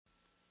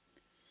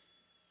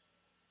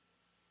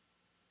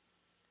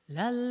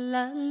La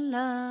la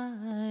la,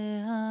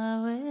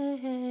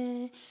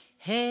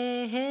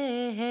 hey,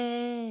 hey,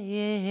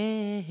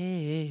 hey,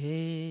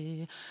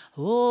 hey,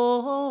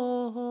 oh,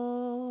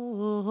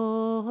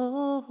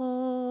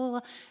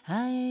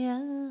 ay,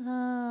 ay,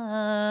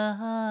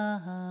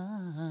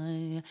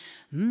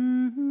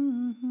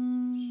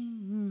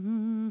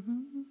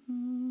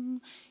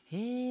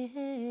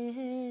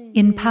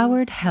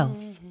 Empowered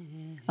Health,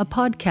 a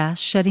podcast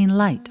shedding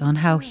light on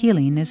how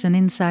healing is an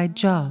inside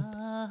job.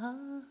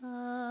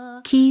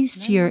 Keys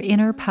to your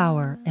inner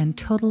power and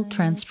total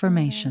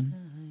transformation.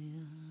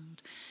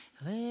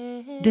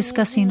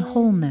 Discussing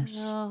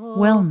wholeness,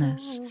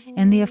 wellness,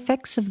 and the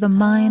effects of the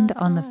mind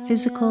on the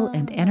physical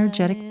and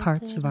energetic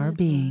parts of our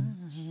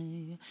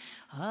being.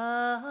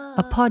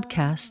 A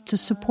podcast to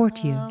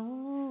support you,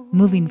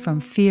 moving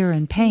from fear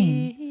and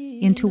pain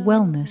into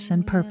wellness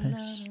and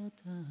purpose.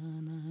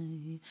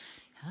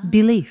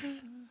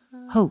 Belief,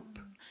 hope,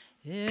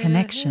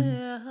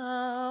 connection,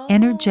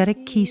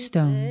 energetic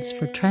keystones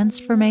for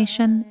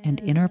transformation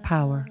and inner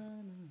power.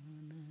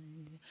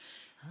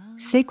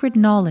 Sacred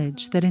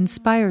knowledge that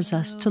inspires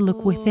us to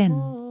look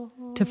within,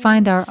 to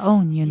find our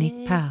own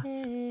unique path.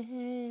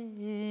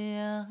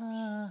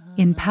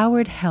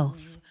 Empowered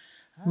Health,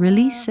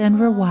 release and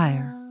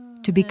rewire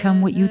to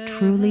become what you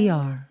truly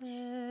are,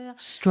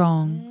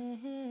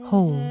 strong,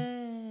 whole,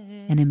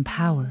 and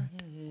empowered.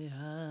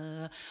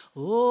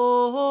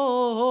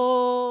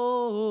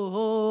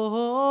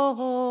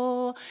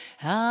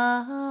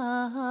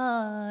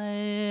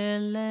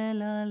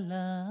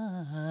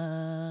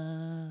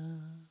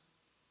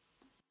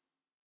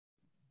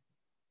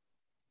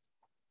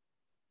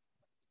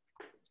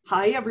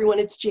 Hi, everyone.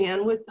 It's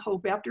Jan with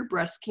Hope After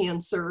Breast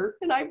Cancer,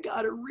 and I've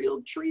got a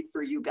real treat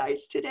for you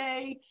guys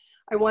today.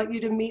 I want you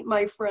to meet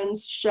my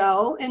friends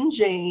Shell and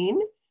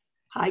Jane.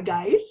 Hi,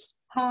 guys.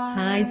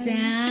 Hi,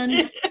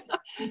 Jan.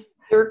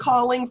 They're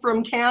calling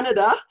from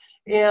Canada,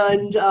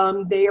 and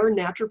they are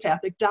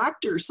naturopathic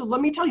doctors. So let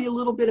me tell you a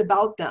little bit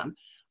about them.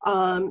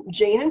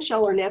 Jane and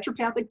Shell are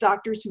naturopathic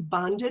doctors who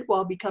bonded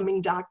while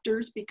becoming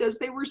doctors because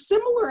they were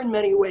similar in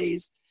many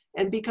ways,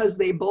 and because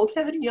they both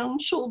had young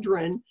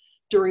children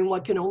during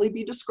what can only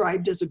be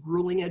described as a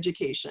grueling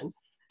education.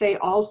 They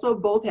also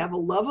both have a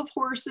love of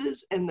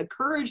horses and the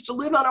courage to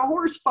live on a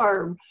horse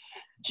farm.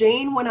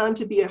 Jane went on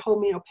to be a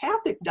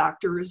homeopathic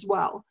doctor as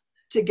well.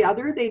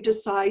 Together, they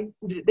decided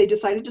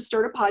to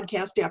start a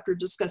podcast after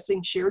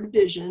discussing shared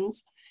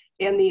visions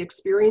and the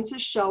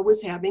experiences Shell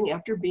was having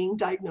after being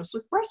diagnosed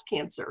with breast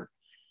cancer.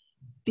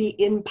 The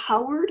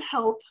Empowered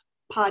Health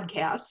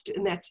podcast,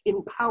 and that's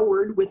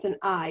empowered with an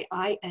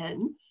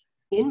I-N,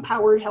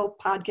 Empowered Health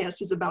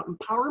podcast is about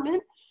empowerment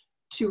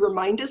to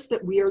remind us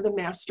that we are the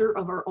master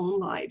of our own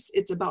lives.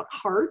 It's about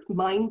heart,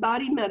 mind,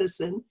 body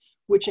medicine,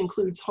 which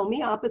includes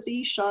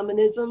homeopathy,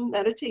 shamanism,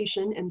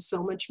 meditation, and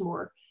so much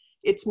more.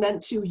 It's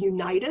meant to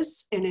unite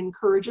us and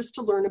encourage us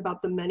to learn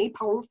about the many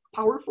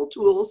powerful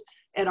tools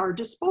at our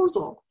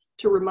disposal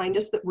to remind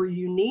us that we're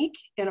unique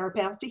and our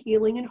path to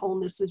healing and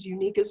wholeness is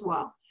unique as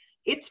well.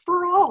 It's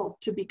for all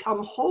to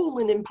become whole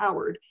and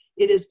empowered.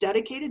 It is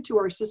dedicated to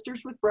our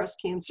sisters with breast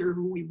cancer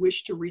who we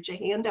wish to reach a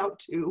hand out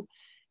to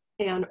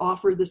and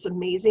offer this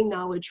amazing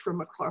knowledge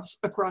from across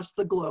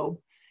the globe.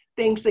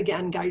 Thanks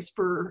again, guys,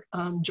 for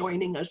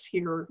joining us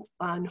here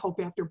on Hope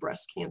After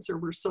Breast Cancer.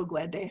 We're so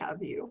glad to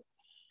have you.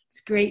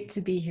 It's great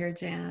to be here,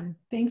 Jan.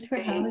 Thanks for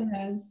having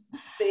us.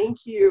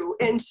 Thank you.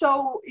 And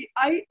so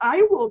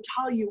I will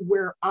tell you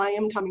where I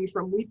am coming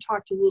from. We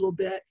talked a little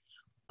bit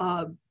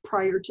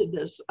prior to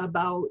this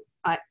about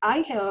I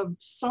have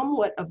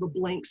somewhat of a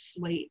blank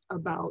slate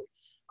about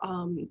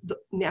the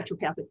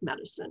naturopathic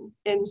medicine.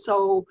 And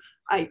so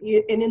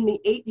in the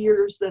 8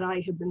 years that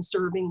I have been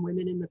serving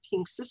women in the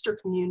Pink Sister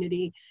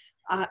community,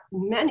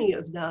 many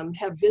of them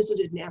have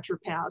visited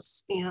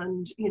naturopaths,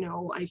 and,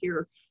 I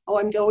hear, oh,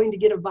 I'm going to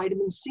get a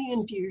vitamin C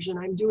infusion.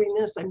 I'm doing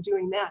this, I'm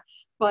doing that.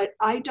 But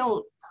I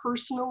don't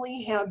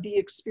personally have the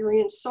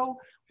experience. So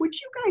would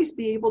you guys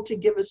be able to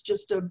give us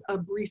just a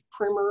brief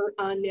primer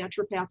on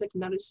naturopathic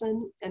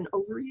medicine and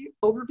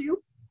overview?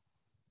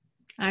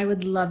 I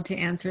would love to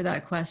answer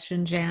that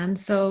question, Jan.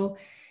 So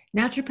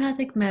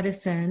naturopathic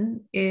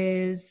medicine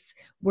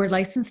we're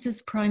licensed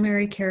as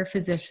primary care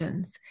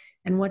physicians.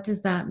 And what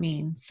does that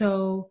mean?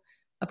 So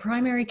a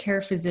primary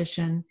care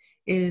physician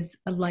is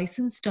a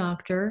licensed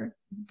doctor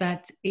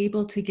that's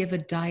able to give a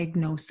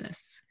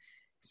diagnosis.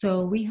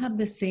 So we have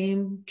the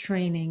same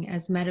training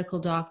as medical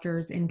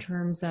doctors in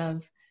terms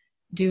of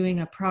doing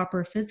a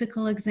proper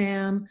physical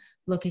exam,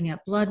 looking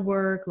at blood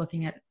work,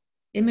 looking at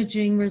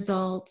imaging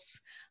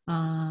results,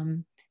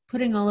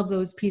 putting all of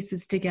those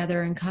pieces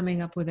together and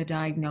coming up with a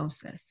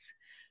diagnosis.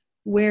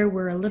 Where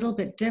we're a little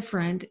bit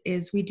different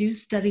is we do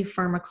study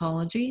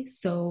pharmacology.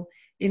 So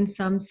in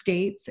some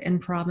states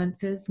and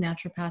provinces,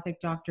 naturopathic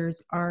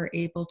doctors are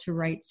able to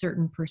write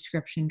certain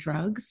prescription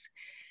drugs.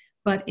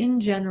 But in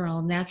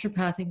general,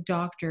 naturopathic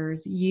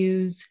doctors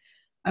use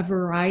a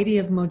variety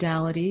of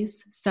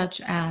modalities,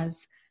 such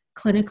as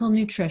clinical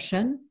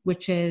nutrition,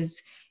 which is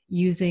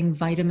using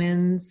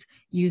vitamins,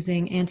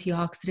 using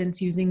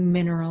antioxidants, using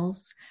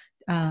minerals,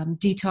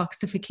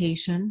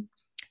 detoxification.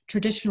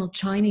 Traditional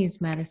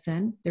Chinese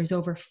medicine, there's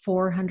over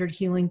 400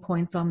 healing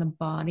points on the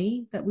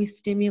body that we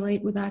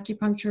stimulate with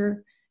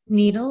acupuncture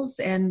needles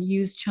and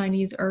use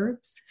Chinese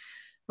herbs.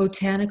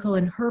 Botanical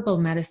and herbal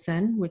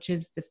medicine, which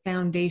is the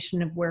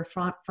foundation of where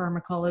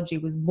pharmacology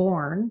was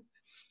born.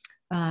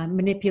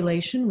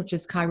 Manipulation, which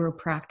is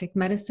chiropractic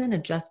medicine,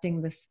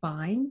 adjusting the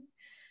spine.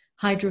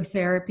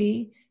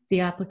 Hydrotherapy,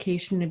 the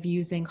application of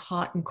using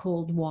hot and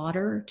cold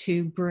water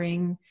to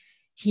bring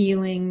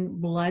healing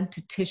blood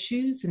to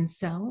tissues and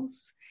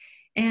cells.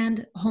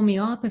 And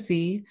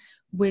homeopathy,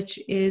 which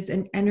is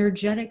an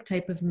energetic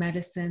type of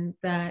medicine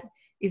that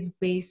is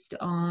based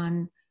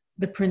on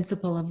the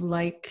principle of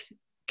like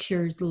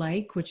cures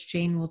like, which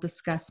Jane will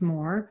discuss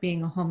more,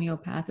 being a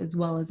homeopath as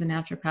well as a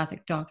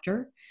naturopathic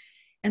doctor.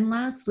 And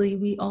lastly,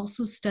 we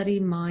also study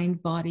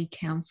mind-body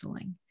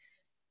counseling.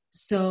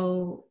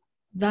 So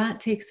that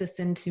takes us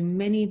into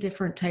many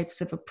different types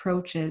of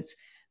approaches,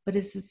 but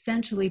it's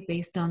essentially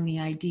based on the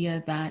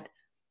idea that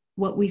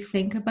what we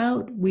think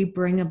about, we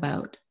bring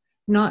about,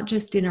 not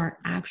just in our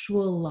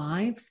actual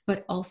lives,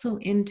 but also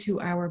into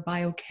our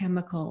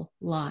biochemical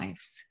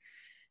lives.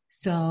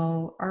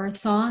 So our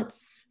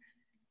thoughts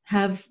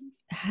have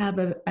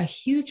a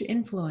huge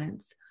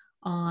influence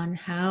on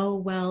how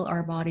well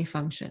our body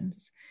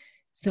functions.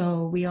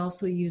 So we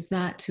also use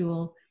that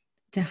tool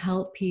to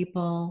help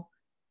people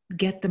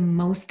get the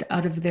most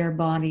out of their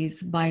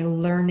bodies by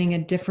learning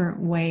a different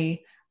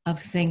way of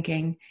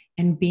thinking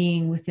and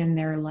being within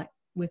their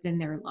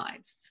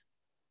lives.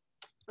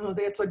 Oh,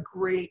 that's a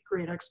great,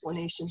 great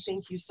explanation.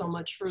 Thank you so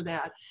much for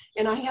that.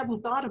 And I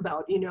hadn't thought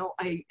about,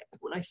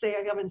 when I say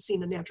I haven't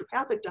seen a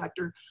naturopathic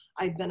doctor,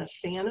 I've been a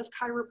fan of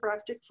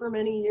chiropractic for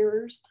many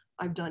years.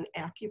 I've done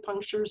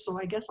acupuncture, so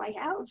I guess I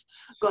have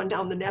gone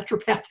down the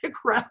naturopathic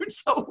route.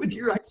 So with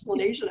your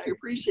explanation, I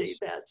appreciate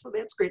that. So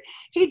that's great.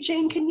 Hey,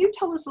 Jane, can you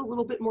tell us a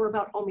little bit more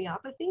about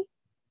homeopathy?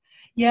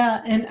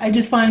 Yeah, and I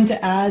just wanted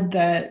to add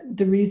that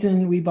the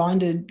reason we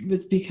bonded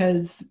was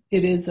because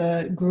it is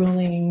a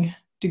grueling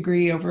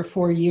degree over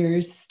 4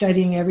 years,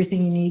 studying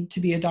everything you need to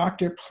be a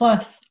doctor,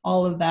 plus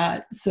all of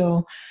that.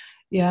 So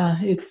yeah,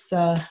 it's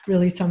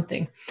really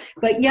something.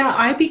 But yeah,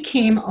 I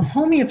became a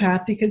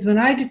homeopath because when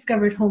I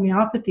discovered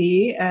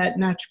homeopathy at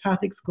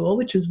naturopathic school,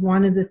 which was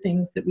one of the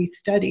things that we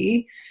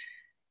study,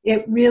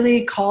 it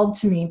really called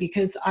to me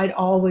because I'd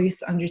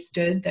always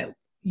understood that,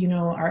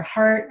 our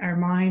heart, our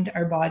mind,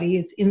 our body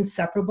is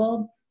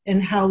inseparable,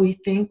 and how we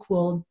think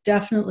will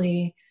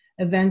definitely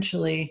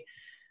eventually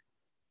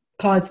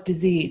cause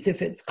disease if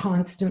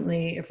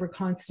we're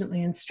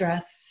constantly in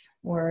stress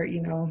or,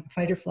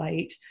 fight or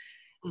flight.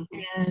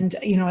 And,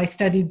 I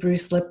studied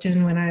Bruce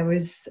Lipton when I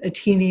was a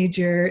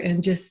teenager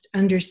and just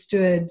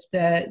understood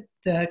that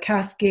the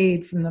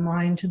cascade from the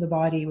mind to the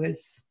body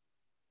was,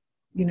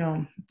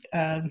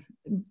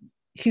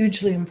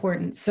 hugely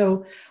important.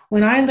 So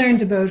when I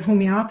learned about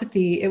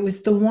homeopathy, it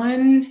was the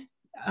one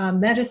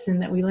medicine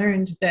that we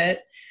learned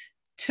that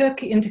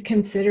took into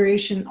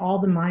consideration all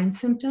the mind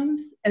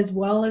symptoms as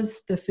well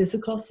as the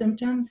physical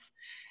symptoms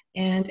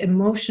and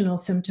emotional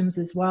symptoms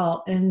as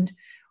well. And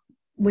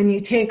when you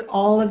take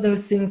all of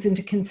those things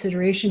into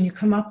consideration, you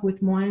come up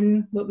with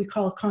one, what we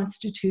call a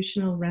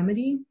constitutional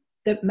remedy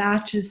that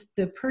matches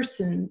the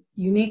person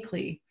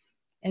uniquely.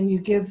 And you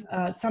give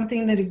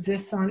something that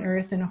exists on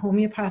earth in a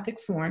homeopathic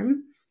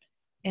form.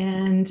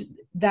 And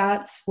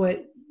that's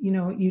what,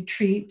 you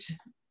treat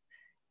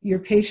your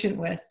patient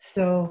with.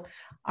 So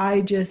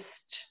I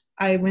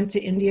went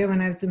to India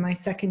when I was in my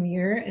second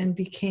year and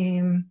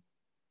became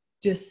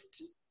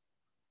just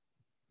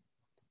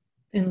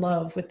in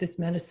love with this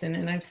medicine,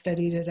 and I've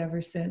studied it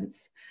ever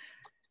since.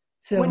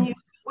 So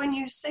when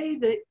you say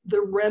that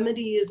the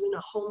remedy is in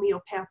a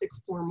homeopathic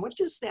form, what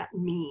does that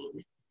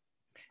mean?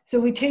 So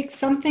we take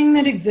something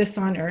that exists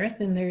on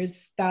earth, and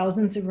there's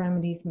thousands of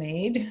remedies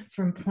made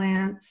from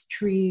plants,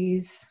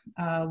 trees,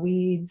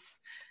 weeds,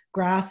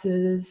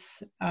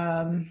 grasses,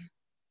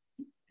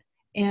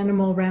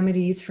 animal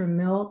remedies from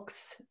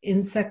milks,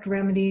 insect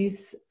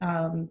remedies,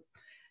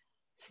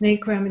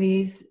 snake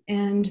remedies,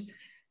 and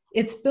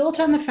it's built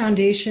on the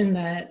foundation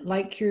that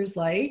like cures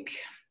like,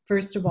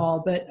 first of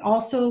all, but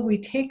also we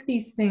take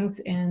these things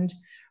and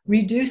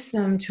reduce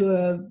them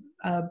to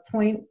a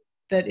point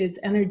that is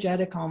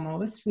energetic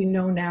almost. We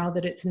know now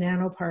that it's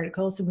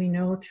nanoparticles, and we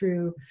know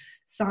through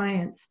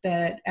science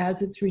that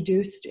as it's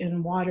reduced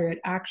in water, it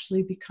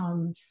actually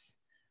becomes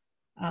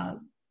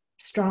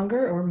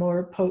stronger or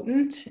more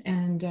potent.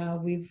 And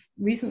we've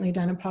recently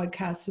done a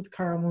podcast with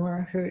Carl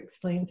Moore who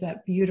explains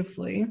that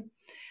beautifully.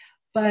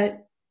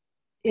 But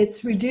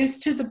it's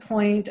reduced to the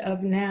point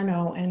of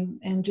nano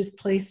and just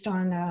placed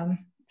on,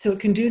 so it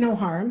can do no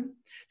harm.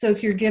 So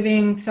if you're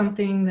giving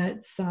something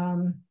that's,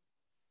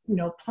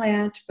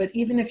 plant, but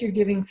even if you're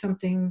giving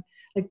something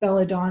like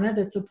belladonna,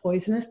 that's a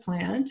poisonous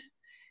plant,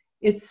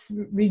 it's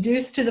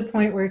reduced to the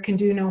point where it can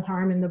do no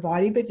harm in the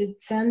body, but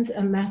it sends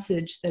a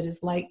message that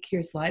is like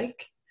cures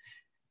like.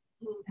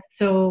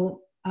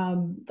 So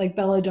like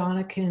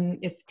belladonna can,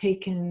 if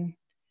taken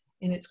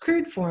in its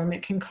crude form,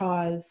 it can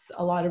cause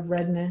a lot of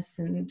redness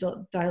and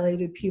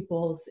dilated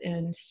pupils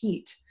and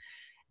heat.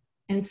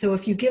 And so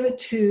if you give it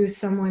to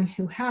someone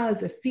who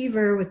has a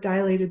fever with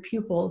dilated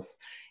pupils,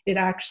 it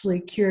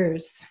actually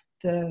cures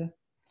the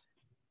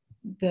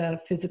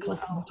physical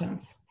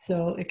symptoms.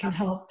 So it can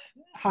help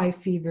high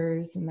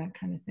fevers and that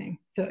kind of thing.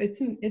 So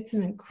it's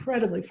an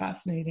incredibly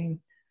fascinating.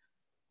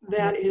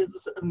 That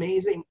is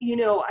amazing. You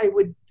know, I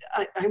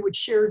would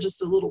share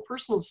just a little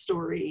personal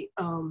story.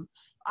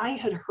 I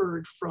had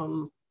heard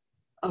from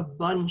a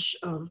bunch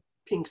of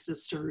Pink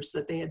Sisters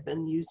that they had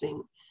been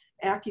using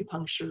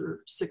acupuncture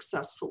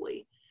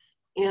successfully.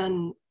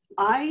 And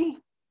I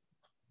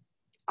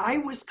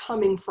was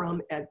coming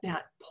from, at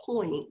that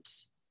point,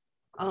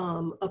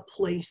 a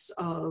place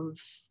of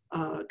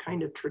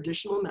kind of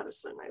traditional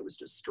medicine. I was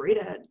just straight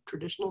ahead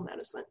traditional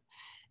medicine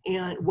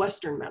and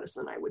Western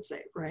medicine, I would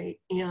say, right?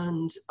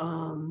 And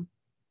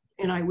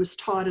I was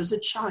taught as a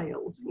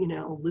child, you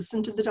know,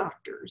 listen to the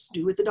doctors,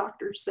 do what the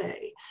doctors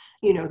say,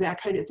 you know, that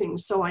kind of thing.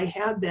 So I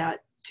had that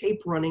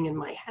tape running in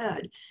my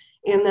head.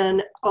 And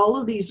then all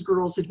of these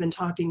girls had been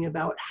talking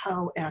about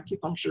how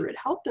acupuncture had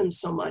helped them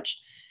so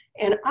much.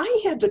 And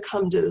I had to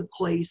come to the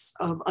place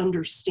of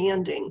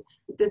understanding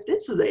that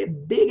this is a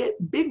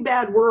big,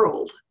 bad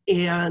world.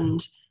 And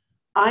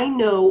I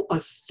know a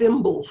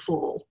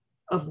thimbleful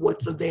of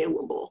what's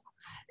available.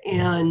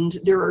 And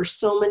there are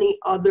so many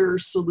other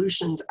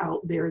solutions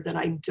out there that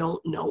I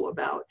don't know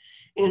about.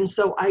 And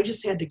so I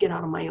just had to get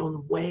out of my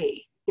own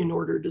way in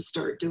order to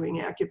start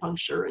doing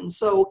acupuncture. And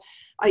so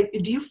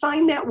do you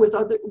find that with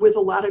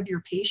a lot of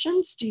your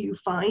patients? Do you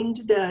find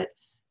that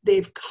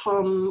they've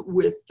come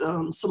with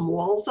some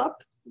walls up,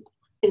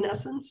 in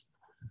essence?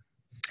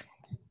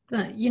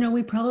 You know,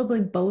 we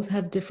probably both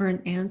have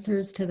different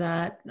answers to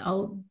that.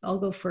 I'll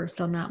go first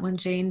on that one,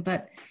 Jane.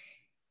 But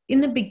in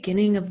the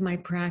beginning of my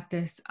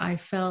practice, I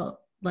felt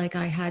like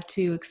I had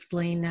to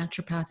explain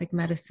naturopathic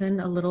medicine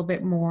a little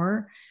bit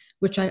more,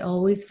 which I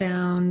always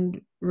found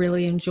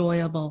really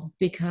enjoyable,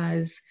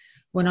 because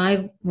when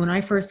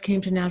I first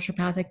came to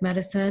naturopathic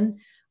medicine,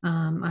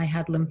 I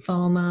had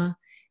lymphoma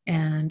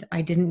and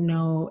I didn't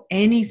know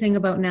anything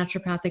about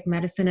naturopathic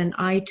medicine. And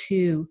I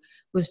too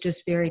was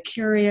just very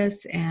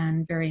curious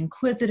and very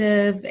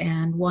inquisitive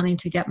and wanting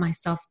to get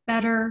myself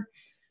better,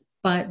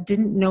 but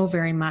didn't know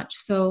very much.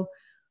 So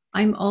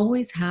I'm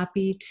always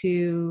happy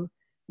to,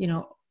 you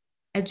know,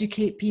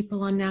 educate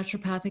people on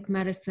naturopathic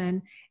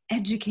medicine,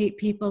 educate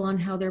people on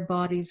how their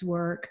bodies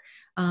work,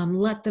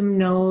 let them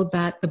know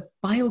that the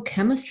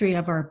biochemistry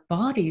of our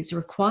bodies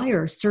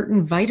requires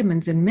certain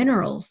vitamins and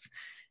minerals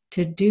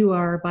to do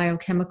our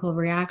biochemical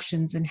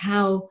reactions, and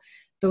how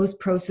those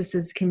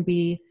processes can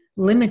be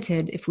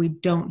limited if we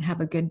don't have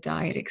a good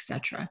diet,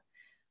 etc.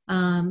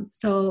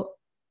 So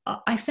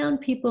I found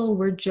people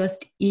were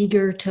just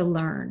eager to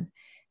learn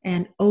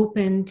and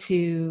open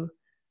to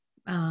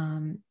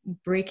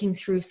breaking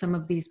through some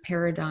of these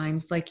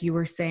paradigms, like you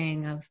were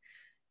saying, of,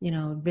 you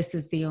know, this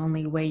is the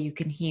only way you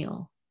can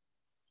heal.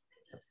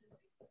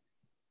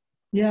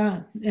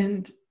 Yeah,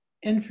 and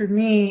for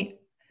me,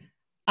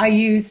 I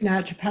use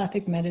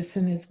naturopathic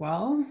medicine as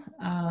well,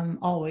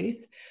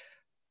 always.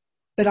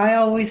 But I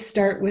always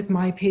start with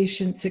my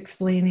patients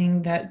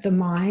explaining that the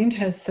mind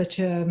has such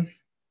a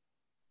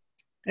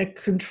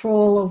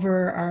control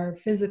over our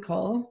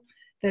physical,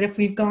 that if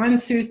we've gone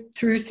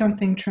through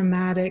something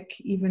traumatic,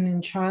 even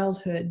in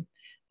childhood,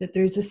 that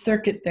there's a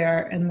circuit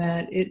there and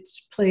that it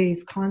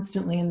plays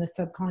constantly in the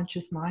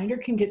subconscious mind, or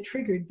can get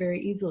triggered very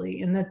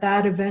easily, and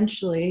that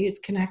eventually is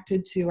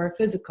connected to our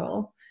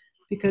physical,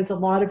 because a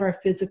lot of our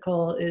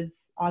physical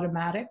is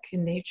automatic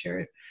in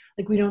nature.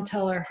 Like, we don't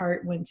tell our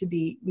heart when to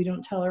beat, we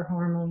don't tell our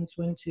hormones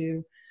when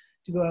to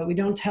go out, we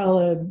don't tell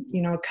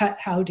a cut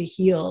how to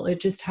heal. It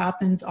just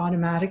happens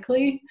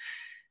automatically.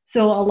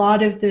 So a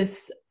lot of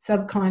this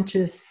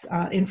subconscious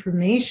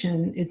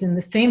information is in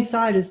the same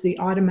side as the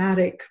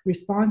automatic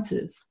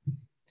responses.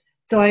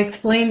 So I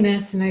explain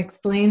this, and I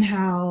explain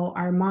how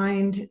our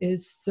mind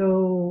is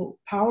so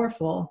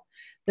powerful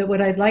that what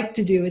I'd like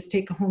to do is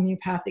take a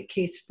homeopathic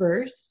case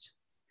first,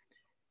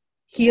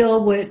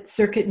 heal what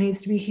circuit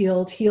needs to be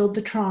healed, heal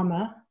the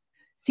trauma,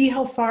 see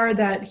how far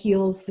that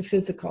heals the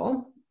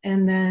physical,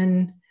 and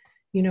then,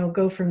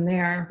 go from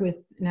there with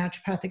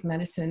naturopathic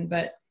medicine.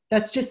 But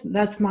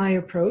that's my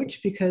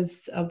approach,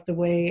 because of the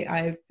way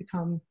I've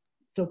become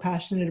so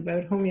passionate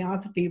about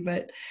homeopathy.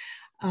 But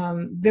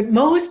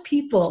most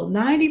people,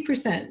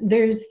 90%,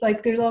 there's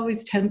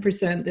always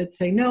 10% that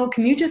say, no,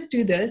 can you just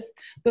do this?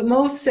 But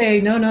most say,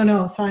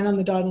 no, sign on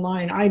the dotted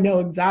line. I know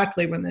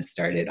exactly when this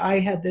started. I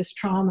had this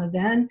trauma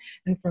then,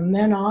 and from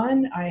then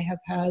on, I have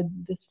had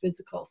this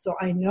physical. So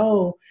I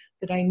know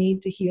that I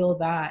need to heal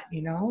that,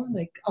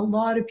 like a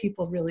lot of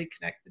people really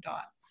connect the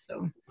dots.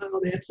 So, oh,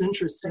 that's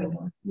interesting.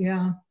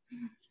 Yeah.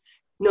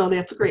 No,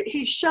 that's great.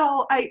 Hey,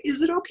 Shell,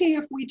 is it okay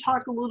if we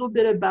talk a little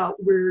bit about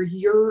where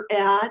you're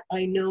at?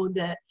 I know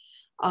that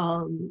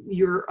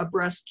you're a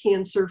breast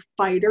cancer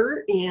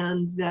fighter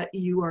and that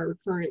you are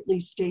currently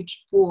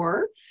stage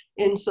 4.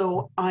 And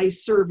so I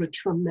serve a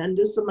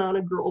tremendous amount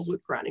of girls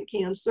with chronic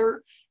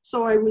cancer.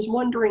 So I was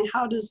wondering,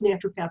 how does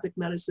naturopathic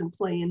medicine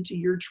play into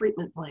your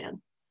treatment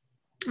plan?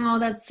 Oh,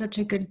 that's such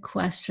a good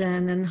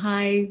question. And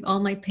hi, all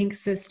my pink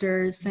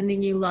sisters,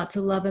 sending you lots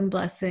of love and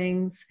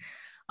blessings.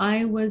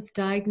 I was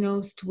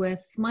diagnosed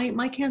with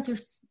my cancer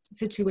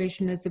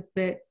situation is a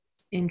bit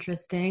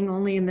interesting,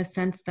 only in the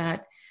sense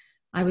that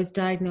I was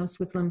diagnosed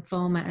with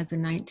lymphoma as a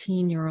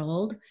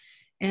 19-year-old.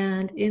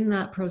 And in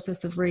that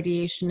process of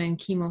radiation and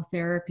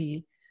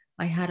chemotherapy,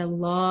 I had a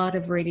lot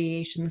of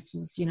radiation. This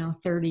was,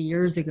 30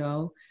 years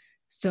ago.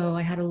 So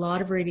I had a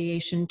lot of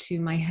radiation to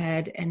my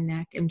head and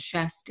neck and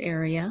chest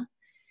area.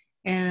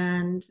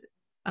 And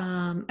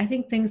I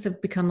think things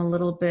have become a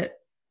little bit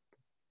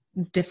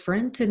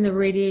different in the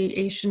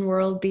radiation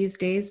world these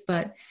days,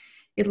 but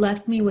it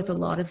left me with a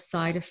lot of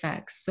side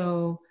effects.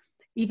 So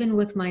even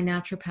with my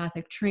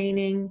naturopathic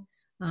training,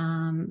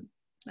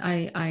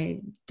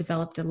 I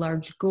developed a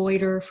large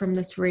goiter from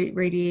this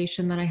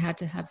radiation that I had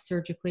to have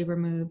surgically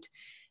removed.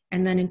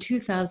 And then in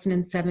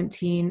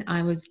 2017,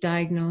 I was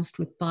diagnosed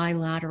with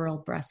bilateral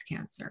breast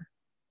cancer,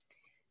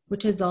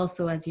 which is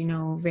also, as you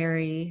know,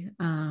 very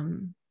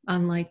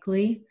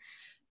unlikely.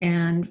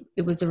 And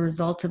it was a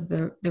result of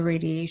the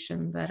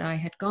radiation that I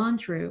had gone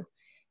through.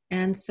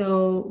 And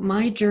so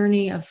my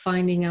journey of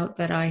finding out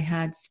that I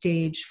had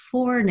stage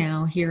 4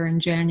 now here in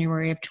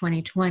January of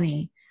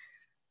 2020,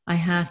 I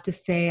have to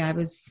say I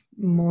was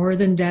more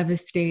than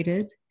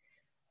devastated.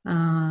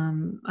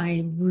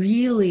 I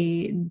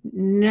really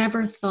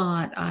never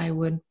thought I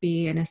would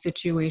be in a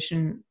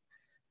situation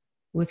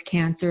with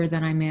cancer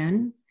that I'm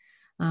in.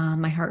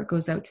 My heart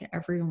goes out to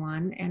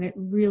everyone. And it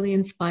really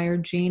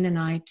inspired Jane and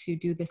I to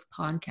do this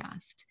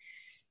podcast,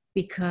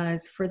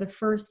 because for the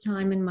first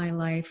time in my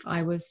life,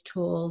 I was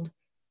told,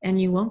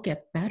 and you won't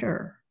get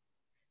better.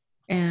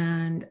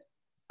 And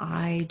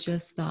I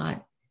just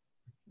thought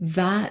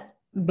that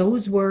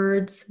those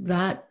words,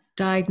 that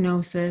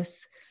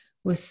diagnosis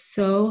was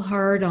so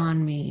hard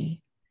on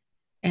me.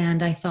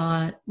 And I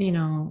thought,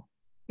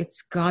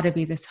 it's got to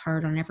be this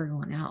hard on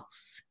everyone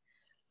else.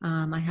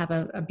 I have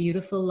a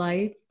beautiful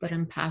life that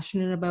I'm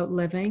passionate about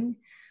living.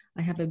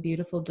 I have a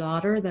beautiful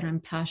daughter that I'm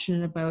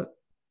passionate about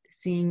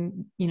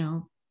seeing,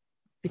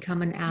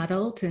 become an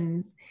adult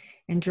and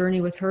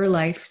journey with her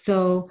life.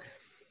 So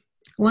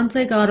once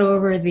I got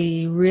over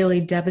the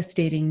really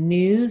devastating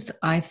news,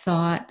 I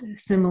thought,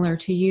 similar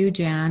to you,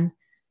 Jan,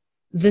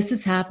 this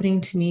is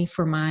happening to me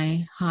for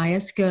my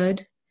highest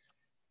good.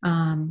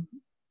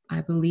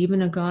 I believe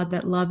in a God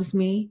that loves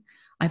me.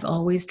 I've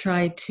always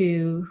tried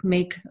to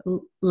make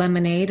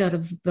lemonade out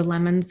of the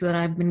lemons that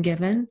I've been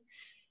given.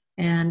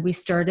 And we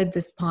started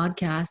this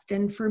podcast.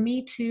 And for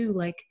me too,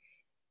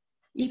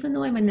 even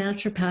though I'm a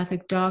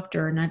naturopathic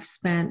doctor and I've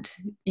spent,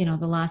 the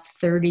last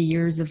 30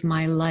 years of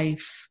my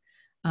life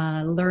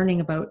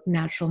learning about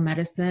natural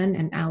medicine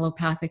and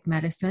allopathic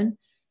medicine,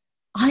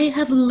 I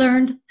have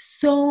learned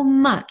so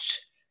much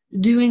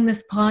doing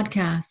this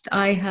podcast.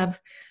 I have,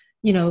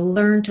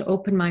 learned to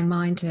open my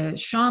mind to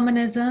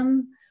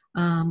shamanism,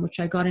 which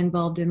I got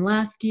involved in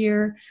last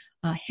year,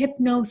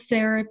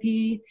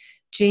 hypnotherapy.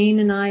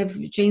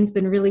 Jane's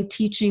been really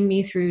teaching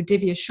me through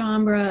Divya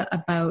Shambra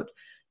about,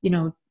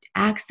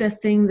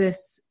 accessing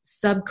this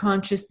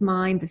subconscious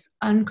mind, this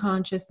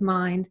unconscious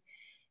mind.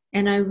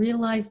 And I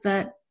realized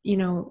that,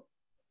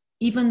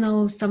 even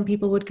though some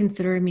people would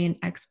consider me an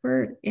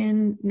expert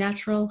in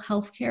natural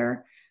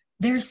healthcare,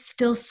 there's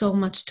still so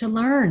much to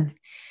learn.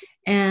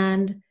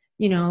 And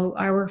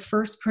our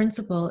first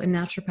principle in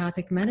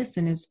naturopathic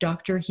medicine is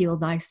doctor, heal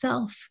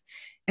thyself.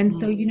 And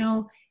so,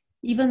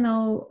 even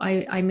though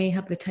I may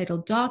have the title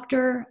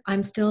doctor,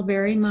 I'm still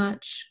very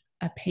much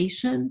a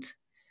patient.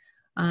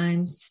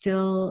 I'm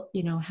still,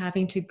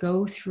 having to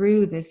go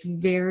through this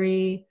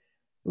very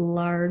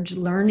large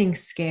learning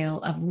scale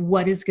of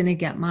what is going to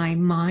get my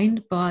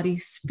mind, body,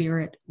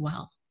 spirit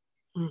well.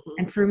 Mm-hmm.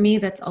 And for me,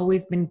 that's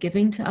always been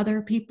giving to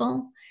other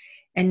people.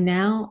 And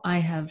now I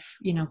have,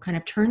 kind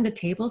of turned the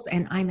tables,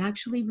 and I'm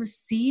actually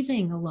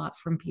receiving a lot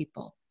from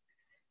people,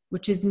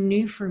 which is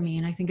new for me.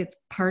 And I think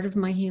it's part of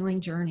my healing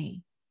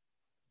journey.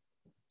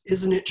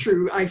 Isn't it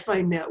true? I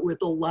find that with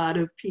a lot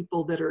of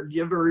people that are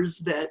givers,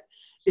 that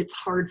it's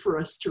hard for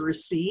us to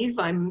receive.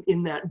 I'm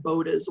in that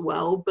boat as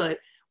well. But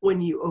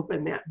when you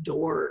open that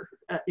door,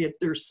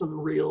 there's some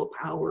real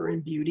power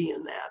and beauty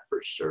in that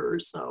for sure.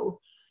 So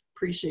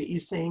appreciate you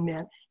saying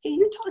that. Hey,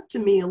 you talked to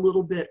me a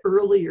little bit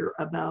earlier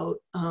about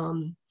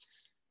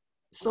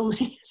so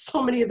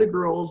many of the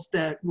girls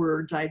that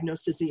were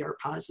diagnosed as ER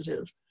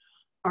positive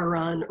are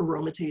on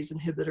aromatase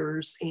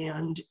inhibitors.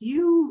 And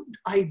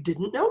I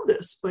didn't know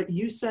this, but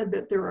you said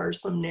that there are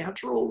some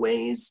natural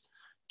ways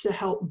to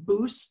help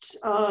boost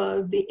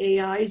the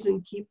AIs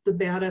and keep the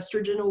bad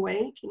estrogen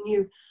away. Can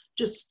you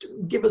just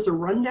give us a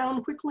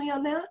rundown quickly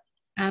on that?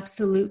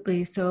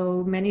 Absolutely.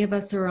 So many of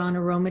us are on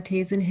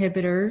aromatase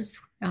inhibitors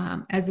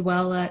as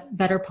well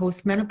that are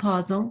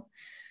postmenopausal.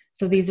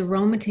 So these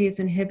aromatase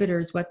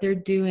inhibitors, what they're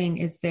doing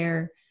is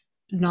they're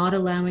not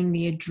allowing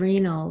the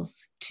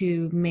adrenals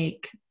to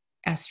make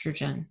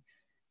estrogen.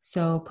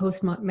 So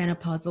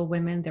postmenopausal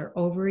women, their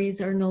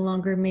ovaries are no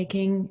longer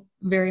making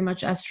very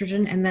much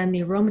estrogen. And then the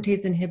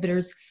aromatase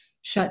inhibitors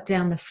shut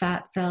down the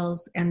fat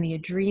cells and the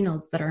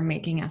adrenals that are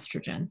making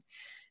estrogen.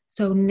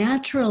 So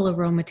natural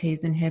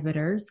aromatase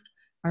inhibitors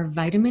are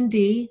vitamin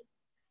D,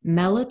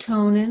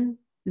 melatonin,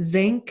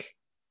 zinc,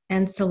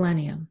 and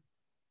selenium.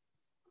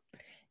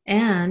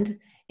 And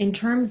in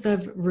terms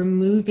of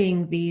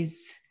removing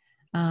these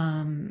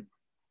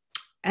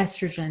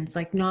estrogens,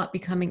 like not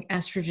becoming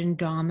estrogen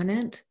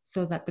dominant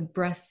so that the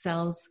breast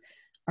cells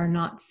are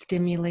not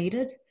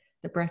stimulated,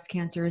 the breast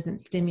cancer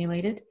isn't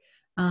stimulated,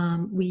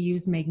 we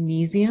use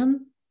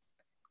magnesium,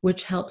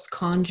 which helps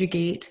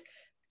conjugate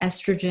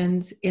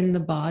estrogens in the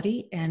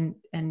body and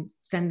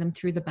send them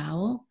through the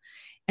bowel.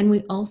 And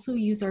we also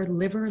use our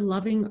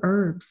liver-loving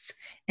herbs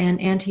and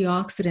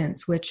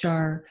antioxidants, which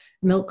are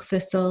milk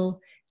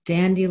thistle,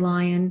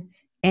 dandelion,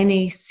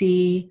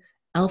 NAC,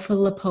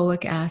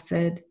 alpha-lipoic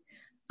acid.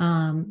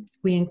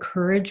 We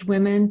encourage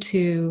women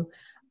to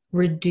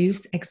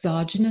reduce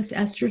exogenous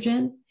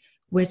estrogen,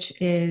 which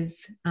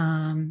is,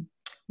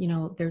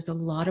 there's a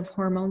lot of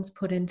hormones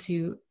put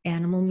into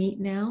animal meat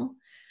now.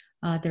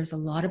 There's a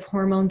lot of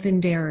hormones in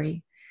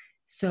dairy.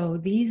 So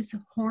these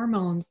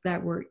hormones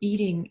that we're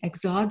eating,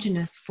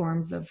 exogenous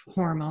forms of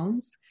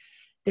hormones,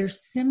 they're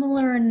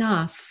similar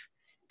enough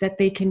that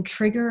they can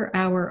trigger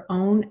our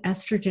own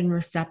estrogen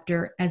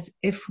receptor as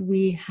if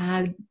we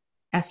had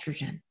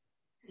estrogen.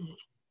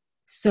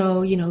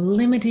 So,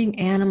 limiting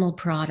animal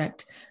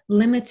product,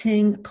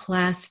 limiting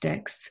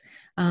plastics,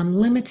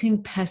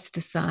 limiting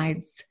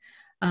pesticides,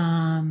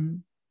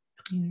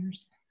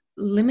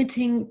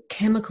 limiting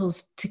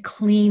chemicals to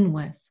clean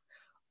with.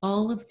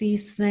 All of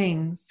these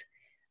things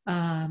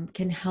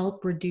can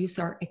help reduce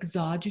our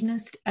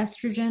exogenous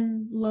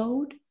estrogen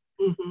load,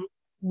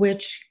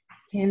 which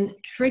can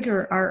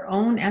trigger our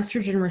own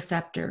estrogen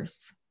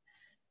receptors.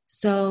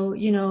 So,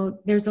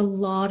 there's a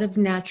lot of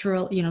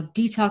natural,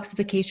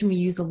 detoxification. We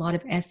use a lot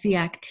of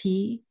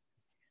Essiac-T.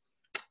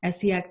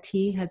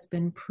 Essiac-T has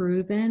been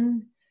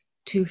proven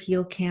to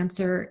heal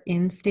cancer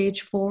in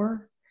stage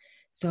 4.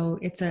 So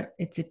it's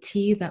a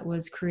tea that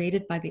was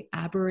created by the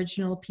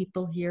Aboriginal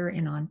people here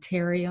in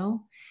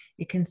Ontario.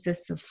 It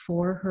consists of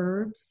 4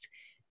 herbs.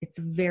 It's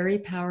very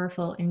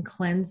powerful in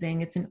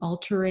cleansing. It's an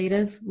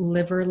alterative,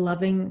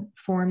 liver-loving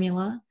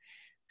formula.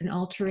 An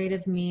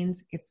alterative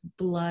means it's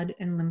blood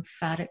and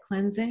lymphatic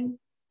cleansing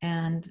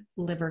and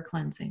liver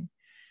cleansing.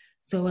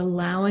 So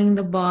allowing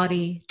the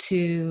body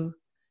to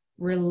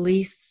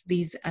release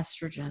these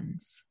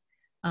estrogens.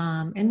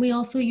 And we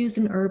also use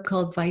an herb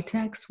called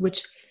Vitex,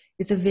 which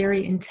is a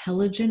very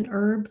intelligent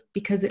herb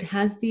because it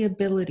has the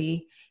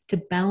ability to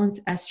balance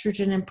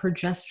estrogen and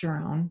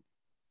progesterone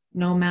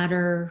no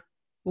matter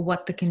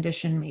what the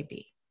condition may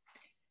be.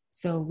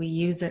 So we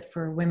use it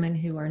for women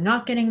who are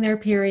not getting their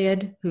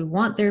period, who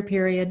want their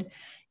period,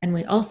 and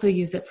we also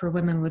use it for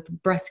women with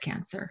breast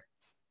cancer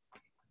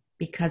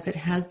because it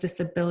has this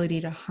ability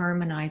to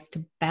harmonize,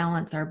 to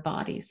balance our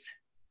bodies.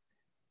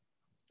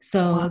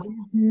 So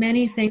there's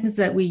many things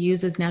that we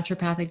use as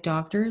naturopathic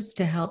doctors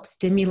to help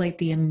stimulate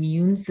the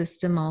immune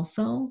system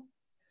also,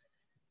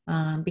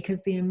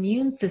 because the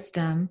immune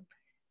system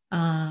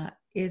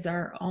is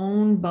our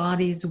own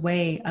body's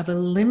way of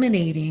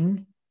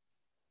eliminating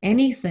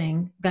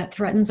anything that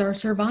threatens our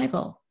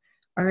survival.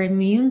 Our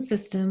immune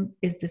system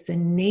is this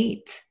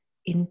innate,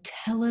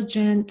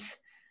 intelligent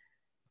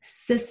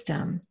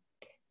system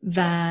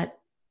that,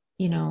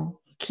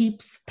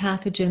 keeps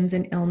pathogens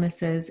and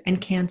illnesses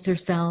and cancer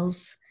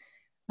cells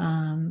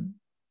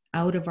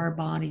out of our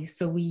bodies.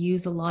 So we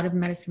use a lot of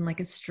medicine like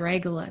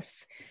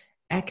astragalus,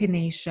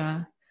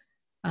 echinacea,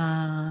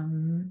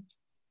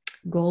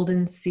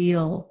 golden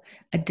seal,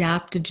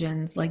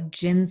 adaptogens like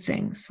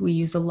ginsengs. We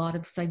use a lot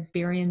of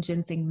Siberian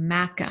ginseng,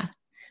 maca,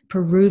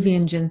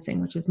 Peruvian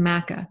ginseng, which is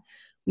maca.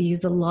 We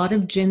use a lot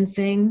of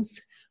ginsengs,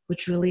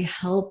 which really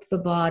help the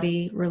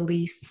body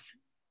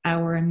release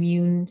our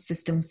immune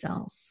system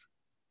cells.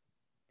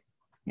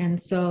 And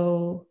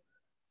so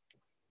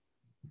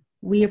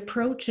we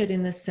approach it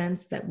in the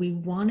sense that we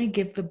want to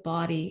give the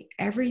body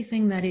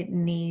everything that it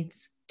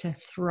needs to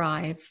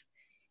thrive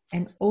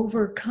and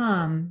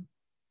overcome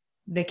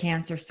the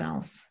cancer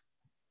cells.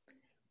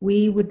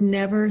 We would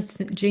never,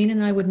 Jane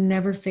and I would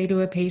never say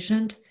to a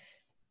patient,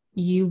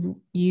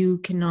 you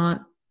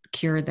cannot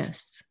cure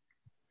this.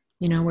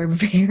 We're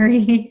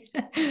very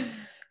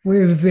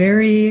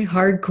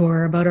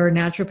hardcore about our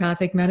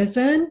naturopathic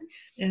medicine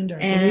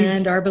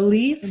and our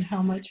beliefs and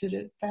how much it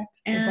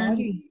affects the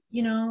body.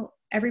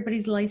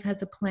 Everybody's life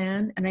has a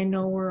plan, and I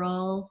know we're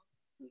all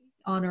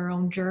on our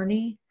own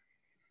journey,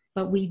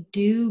 but we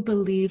do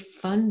believe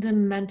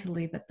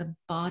fundamentally that the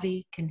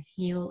body can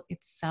heal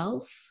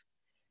itself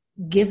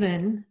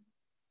given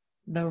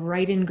the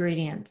right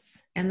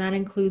ingredients, and that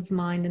includes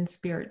mind and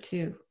spirit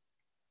too.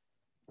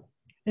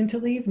 And to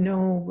leave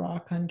no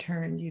rock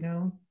unturned,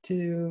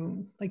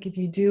 to, like, if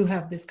you do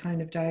have this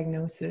kind of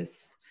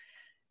diagnosis,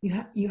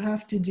 you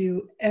have to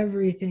do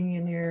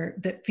everything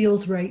that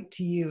feels right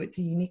to you. It's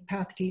a unique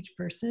path to each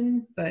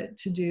person, but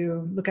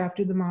look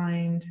after the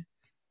mind,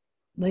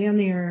 lay on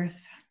the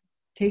earth,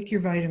 take your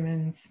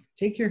vitamins,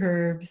 take your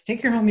herbs,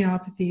 take your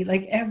homeopathy,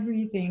 like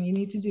everything you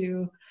need to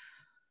do.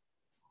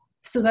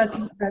 So that's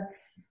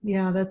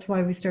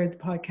why we started the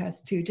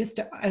podcast too, just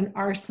an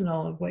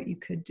arsenal of what you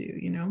could do,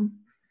 you know.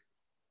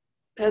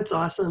 That's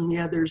awesome.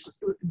 Yeah, there's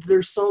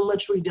so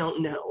much we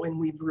don't know, and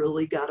we've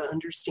really got to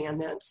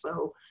understand that.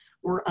 So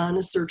we're on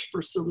a search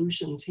for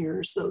solutions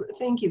here. So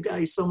thank you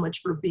guys so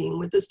much for being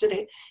with us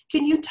today.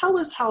 Can you tell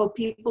us how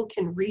people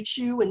can reach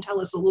you and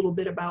tell us a little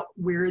bit about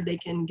where they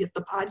can get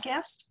the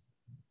podcast?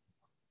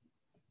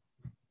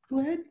 Go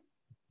ahead.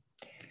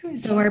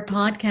 So our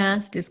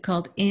podcast is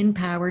called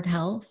Empowered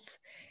Health.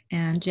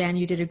 And Jan,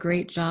 you did a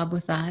great job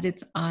with that.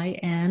 It's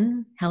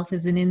IN, health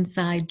is an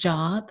inside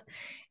job.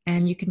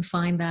 And you can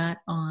find that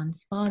on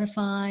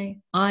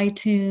Spotify,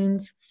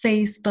 iTunes,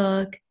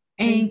 Facebook,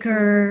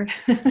 Anchor.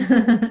 And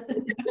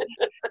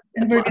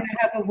we're going to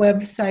have a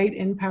website,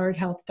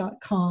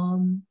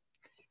 empoweredhealth.com.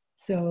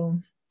 So,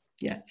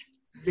 yes.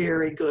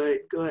 Very good.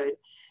 Good.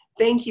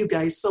 Thank you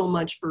guys so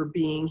much for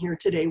being here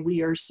today.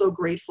 We are so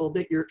grateful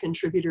that you're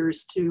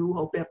contributors to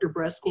Hope After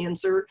Breast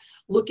Cancer.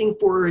 Looking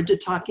forward to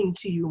talking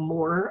to you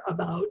more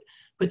about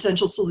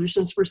potential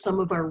solutions for some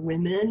of our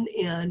women,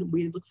 and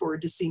we look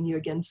forward to seeing you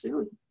again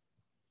soon.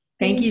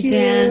 Thank you,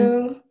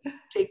 Jan.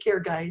 Take care,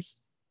 guys.